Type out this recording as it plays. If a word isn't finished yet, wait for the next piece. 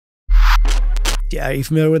Are you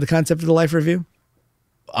familiar with the concept of the life review?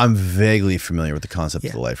 I'm vaguely familiar with the concept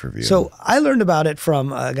of the life review. So I learned about it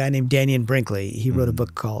from a guy named Daniel Brinkley. He wrote a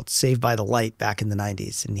book called Saved by the Light back in the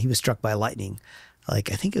 90s, and he was struck by lightning.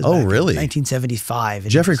 Like, I think it was back in 1975.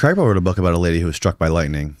 And Jeffrey Kripal wrote a book about a lady who was struck by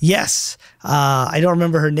lightning. Yes. I don't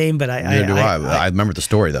remember her name, but Neither do I. I remember the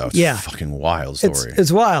story, though. It's a fucking wild story.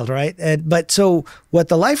 It's wild, right? But so what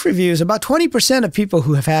the life review is, about 20% of people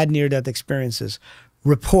who have had near-death experiences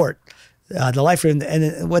report the life review.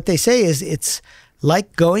 And what they say is it's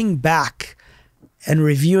like going back and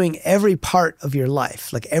reviewing every part of your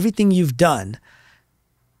life, like everything you've done,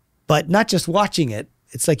 but not just watching it.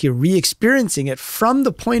 It's like you're re-experiencing it from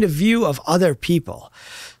the point of view of other people.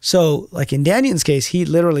 So like in Daniel's case, he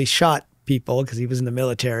literally shot people because he was in the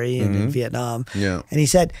military and in Vietnam. Yeah. And he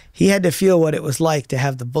said he had to feel what it was like to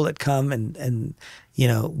have the bullet come and you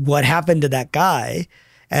know, what happened to that guy.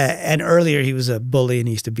 And earlier he was a bully and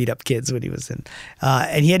he used to beat up kids when he was in.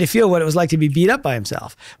 And he had to feel what it was like to be beat up by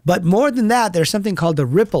himself. But more than that, there's something called the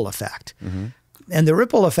ripple effect. And the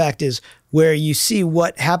ripple effect is where you see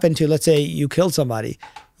what happened to, let's say you killed somebody,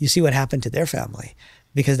 you see what happened to their family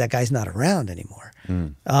because that guy's not around anymore.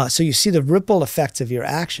 So you see the ripple effects of your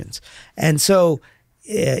actions. And so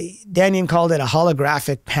Daniel called it a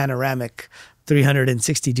holographic panoramic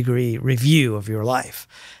 360-degree review of your life.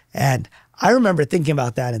 And I remember thinking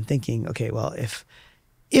about that and thinking, okay, well,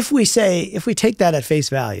 if we take that at face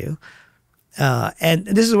value, and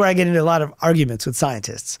this is where I get into a lot of arguments with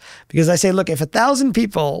scientists, because I say, look, if 1,000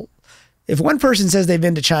 people, if one person says they've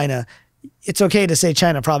been to China, it's okay to say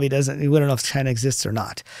China probably doesn't, we don't know if China exists or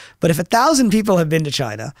not. But if 1,000 people have been to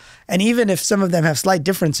China, and even if some of them have slight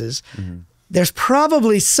differences, there's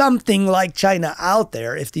probably something like China out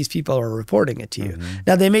there if these people are reporting it to you.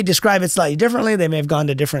 Now, they may describe it slightly differently. They may have gone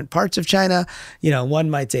to different parts of China. You know, one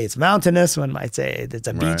might say it's mountainous. One might say it's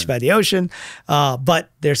a beach by the ocean. But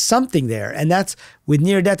there's something there. And that's with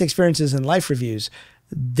near-death experiences and life reviews,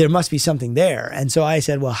 there must be something there. And so I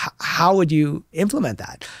said, well, how would you implement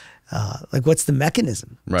that? Like, what's the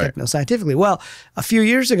mechanism techno-scientifically? Well, a few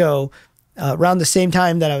years ago, around the same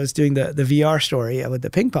time that I was doing the VR story with the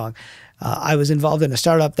ping pong, I was involved in a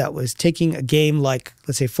startup that was taking a game like,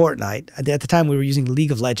 let's say, Fortnite. At the time, we were using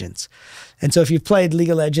League of Legends. And so if you've played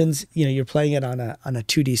League of Legends, you know, you're playing it on a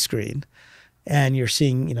 2D screen. And you're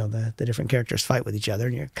seeing, you know, the different characters fight with each other.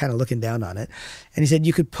 And you're kind of looking down on it. And he said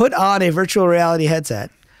you could put on a virtual reality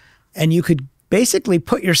headset. And you could basically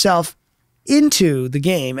put yourself into the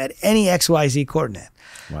game at any XYZ coordinate.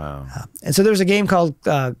 Wow. And so there's a game called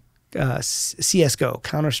CSGO,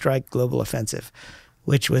 Counter-Strike Global Offensive,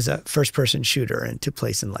 which was a first-person shooter and took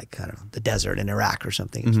place in, like, I don't know, the desert in Iraq or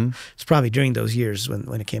something. It's probably during those years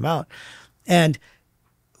when it came out. And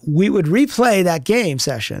we would replay that game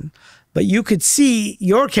session, but you could see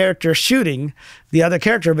your character shooting the other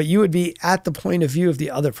character, but you would be at the point of view of the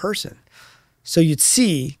other person. So you'd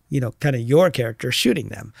see, you know, kind of your character shooting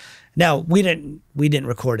them. Now, we didn't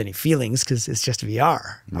record any feelings because it's just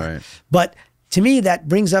VR. Right. But to me, that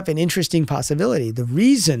brings up an interesting possibility. The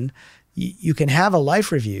reason you can have a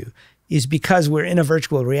life review is because we're in a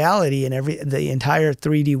virtual reality and the entire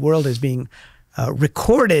 3D world is being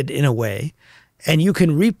recorded in a way, and you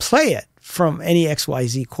can replay it from any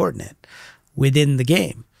XYZ coordinate within the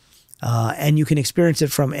game. And you can experience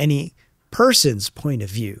it from any person's point of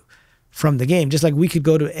view from the game. Just like we could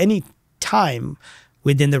go to any time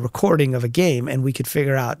within the recording of a game and we could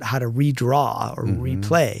figure out how to redraw or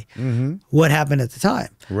replay what happened at the time.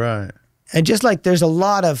 Right. And just like there's a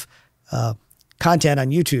lot of content on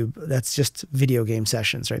YouTube that's just video game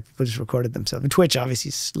sessions, right? People just recorded themselves. And Twitch obviously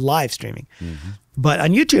is live streaming. But on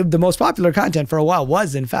YouTube, the most popular content for a while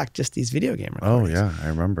was, in fact, just these video game recordings. Oh, yeah, I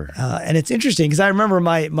remember. And it's interesting because I remember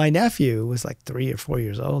my nephew was like 3 or 4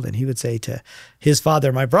 years old, and he would say to his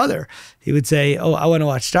father, my brother, he would say, oh, I want to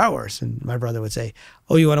watch Star Wars. And my brother would say,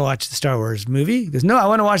 oh, you want to watch the Star Wars movie? He goes, no, I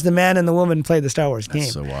want to watch the man and the woman play the Star Wars game.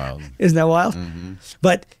 That's so wild. Isn't that wild?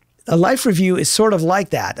 But a life review is sort of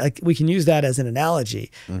like that. Like, we can use that as an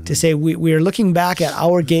analogy to say we are looking back at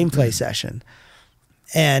our gameplay session,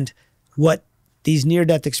 and what these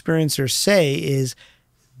near-death experiencers say is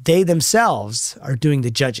they themselves are doing the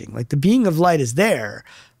judging. Like, the being of light is there,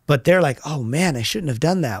 but they're like, oh man, I shouldn't have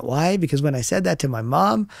done that. Why? Because when I said that to my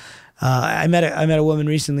mom, I met a woman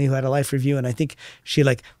recently who had a life review, and I think she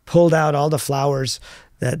like pulled out all the flowers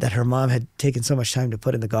that her mom had taken so much time to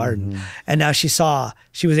put in the garden. And now she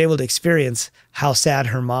was able to experience how sad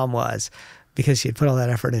her mom was because she had put all that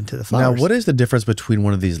effort into the flowers. Now, what is the difference between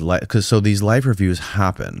one of these because so these life reviews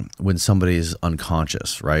happen when somebody's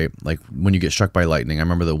unconscious, right? Like when you get struck by lightning. I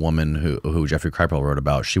remember the woman who Jeffrey Kripal wrote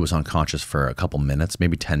about. She was unconscious for a couple minutes,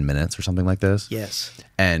 maybe 10 minutes or something like this. Yes.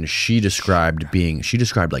 And she described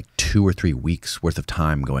like 2 or 3 weeks worth of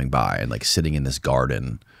time going by and like sitting in this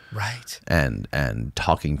garden, right, and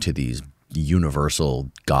talking to these universal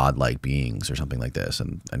godlike beings or something like this,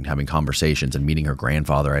 and having conversations and meeting her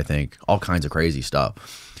grandfather, I think, all kinds of crazy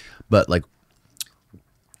stuff. But like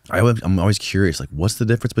I'm always curious, like what's the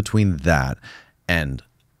difference between that and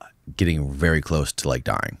getting very close to like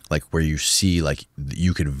dying, like where you see like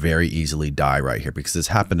you could very easily die right here? Because this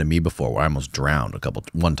happened to me before where I almost drowned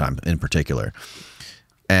one time in particular,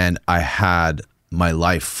 and I had my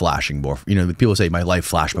life flashing before, people say my life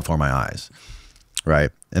flashed before my eyes.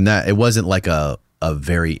 Right. And that it wasn't like a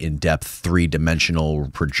very in-depth 3-dimensional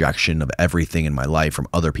projection of everything in my life from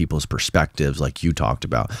other people's perspectives like you talked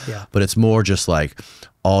about. Yeah. But it's more just like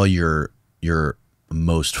all your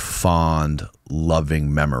most fond,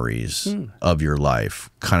 loving memories of your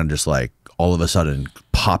life kind of just like all of a sudden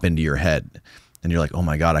pop into your head. And you're like, oh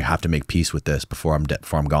my God, I have to make peace with this before I'm dead,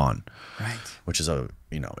 before I'm gone. Right. Which is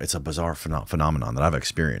it's a bizarre phenomenon that I've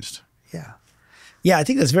experienced. Yeah. Yeah, I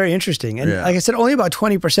think that's very interesting. And like I said, only about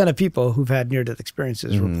 20% of people who've had near-death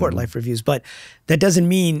experiences report life reviews. But that doesn't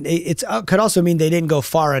mean, it could also mean they didn't go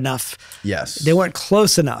far enough. Yes. They weren't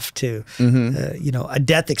close enough to, a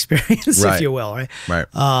death experience, if you will, right? Right.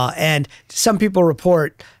 And some people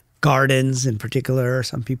report gardens in particular.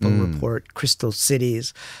 Some people report crystal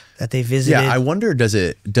cities that they visited. Yeah, I wonder, does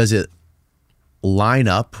it line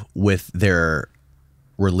up with their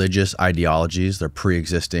religious ideologies, their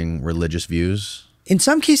pre-existing religious views? In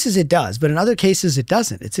some cases it does, but in other cases it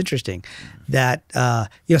doesn't. It's interesting that,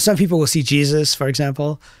 some people will see Jesus, for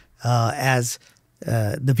example, as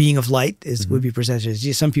the being of light would be presented as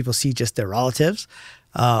Jesus. Some people see just their relatives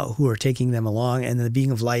who are taking them along, and the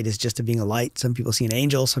being of light is just a being of light. Some people see an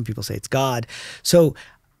angel, some people say it's God. So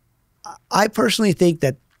I personally think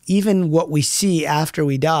that even what we see after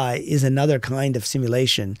we die is another kind of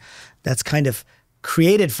simulation that's kind of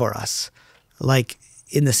created for us, like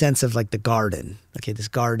in the sense of like the garden. Okay, this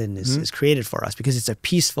garden is created for us because it's a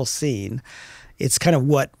peaceful scene. It's kind of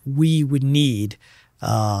what we would need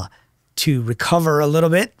to recover a little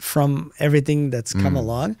bit from everything that's come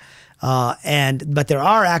along. But there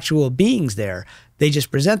are actual beings there. They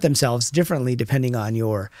just present themselves differently depending on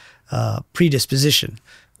your predisposition,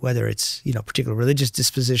 whether it's particular religious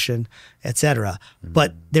disposition, etc.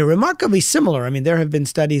 But they're remarkably similar. I mean, there have been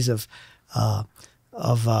studies of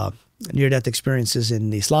near-death experiences in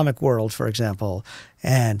the Islamic world, for example,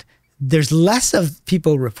 and there's less of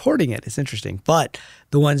people reporting it. It's interesting, but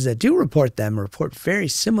the ones that do report them report very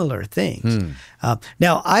similar things.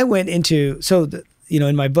 Now, I went into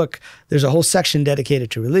in my book, there's a whole section dedicated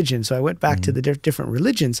to religion. So I went back to the different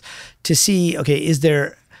religions to see, okay, is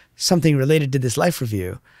there something related to this life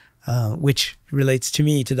review, which relates to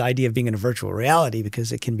me to the idea of being in a virtual reality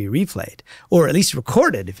because it can be replayed, or at least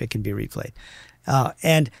recorded if it can be replayed.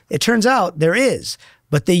 And it turns out there is,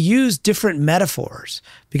 but they use different metaphors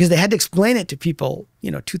because they had to explain it to people,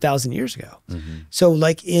 2,000 years ago. So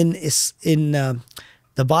like in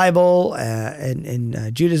the Bible and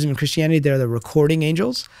in Judaism and Christianity, they're the recording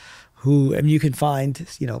angels who, you can find,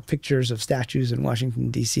 pictures of statues in Washington,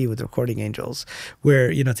 D.C. with recording angels where,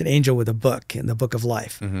 it's an angel with a book in the book of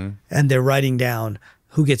life. And they're writing down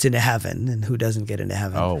who gets into heaven and who doesn't get into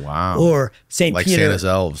heaven. Oh, wow. Or St. Like Peter. Santa's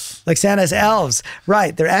elves. Like Santa's elves.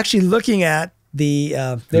 Right. They're actually looking at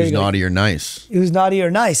the... who's naughty or nice. Who's naughty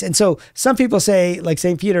or nice. And so some people say, like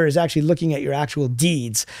St. Peter is actually looking at your actual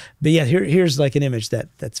deeds. But yeah, here's like an image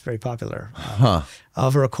that's very popular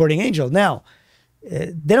of a recording angel. Now,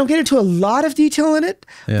 they don't get into a lot of detail in it,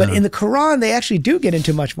 but in the Quran, they actually do get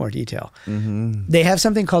into much more detail. They have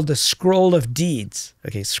something called the Scroll of Deeds.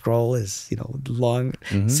 Okay, scroll is, long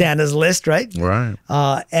Santa's list, right? Right.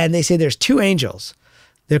 And they say there's 2 angels.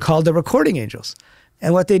 They're called the recording angels.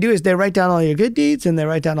 And what they do is they write down all your good deeds and they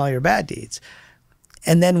write down all your bad deeds.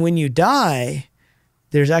 And then when you die,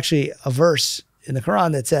 there's actually a verse in the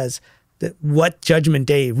Quran that says that what Judgment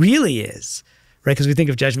Day really is, right? Because we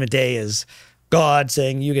think of Judgment Day as God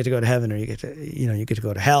saying you get to go to heaven or you get to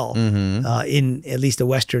go to hell in at least the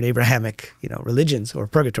Western Abrahamic religions, or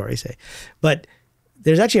purgatory say. But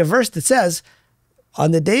there's actually a verse that says,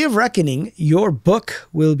 on the day of reckoning, your book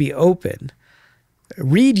will be open.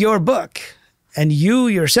 Read your book, and you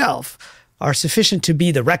yourself are sufficient to be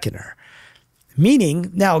the reckoner.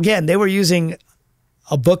 Meaning, now again, they were using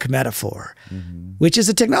a book metaphor, which is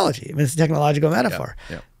a technology. I mean, it's a technological metaphor.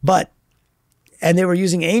 And they were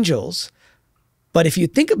using angels But if you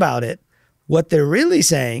think about it, what they're really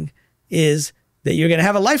saying is that you're going to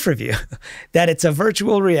have a life review, that it's a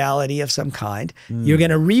virtual reality of some kind. You're going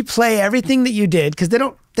to replay everything that you did, because they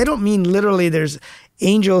don't mean literally there's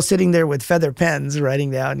angels sitting there with feather pens writing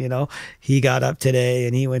down, you know, he got up today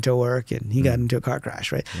and he went to work and he got into a car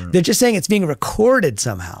crash, right? They're just saying it's being recorded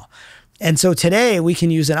somehow. And so today we can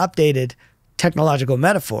use an updated technological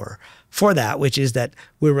metaphor for that, which is that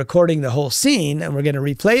we're recording the whole scene and we're going to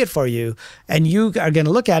replay it for you. And you are going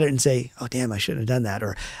to look at it and say, oh, damn, I shouldn't have done that.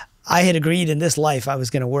 Or I had agreed in this life I was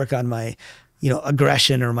going to work on my, you know,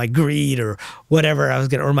 aggression or my greed or whatever I was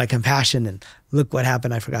going to, or my compassion. And look what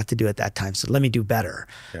happened. I forgot to do it that time. So let me do better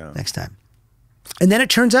next time. And then it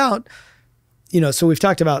turns out, you know, so we've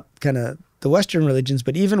talked about kind of the Western religions,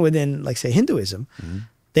 but even within, like, say, Hinduism,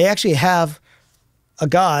 they actually have a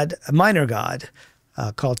god, a minor god,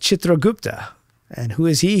 called Chitragupta. And who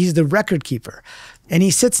is he? He's the record keeper. And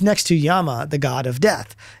he sits next to Yama, the god of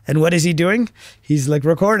death. And what is he doing? He's like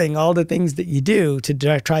recording all the things that you do to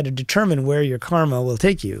try to determine where your karma will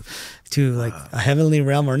take you, to like a heavenly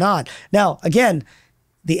realm or not. Now, again,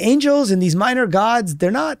 the angels and these minor gods,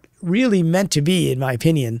 they're not really meant to be, in my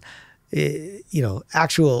opinion, you know,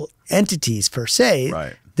 actual entities per se.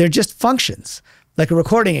 Right. They're just functions. Like a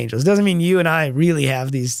recording angel. It doesn't mean you and I really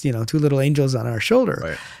have these, you know, two little angels on our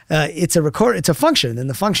shoulder. Right. It's a function, and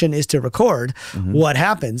the function is to record what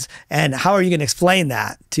happens. And how are you going to explain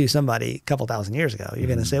that to somebody a couple thousand years ago? You're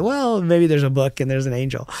going to say, well, maybe there's a book and there's an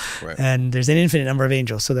angel, and there's an infinite number of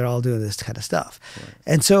angels, so they're all doing this kind of stuff.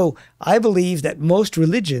 And so I believe that most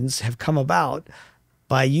religions have come about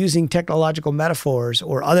by using technological metaphors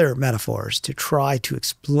or other metaphors to try to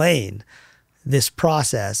explain this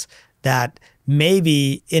process that may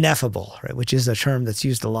be ineffable, right? Which is a term that's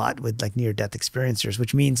used a lot with like near-death experiencers,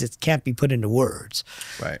 which means it can't be put into words.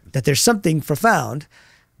 Right. That there's something profound,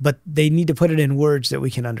 but they need to put it in words that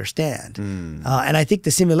we can understand. And I think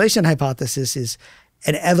the simulation hypothesis is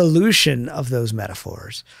an evolution of those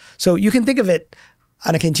metaphors. So you can think of it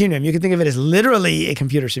on a continuum. You can think of it as literally a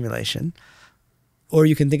computer simulation, or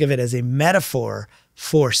you can think of it as a metaphor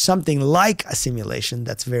for something like a simulation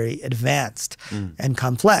that's very advanced and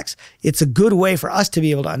complex. It's a good way for us to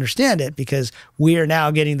be able to understand it, because we are now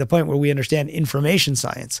getting to the point where we understand information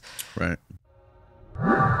science. Right.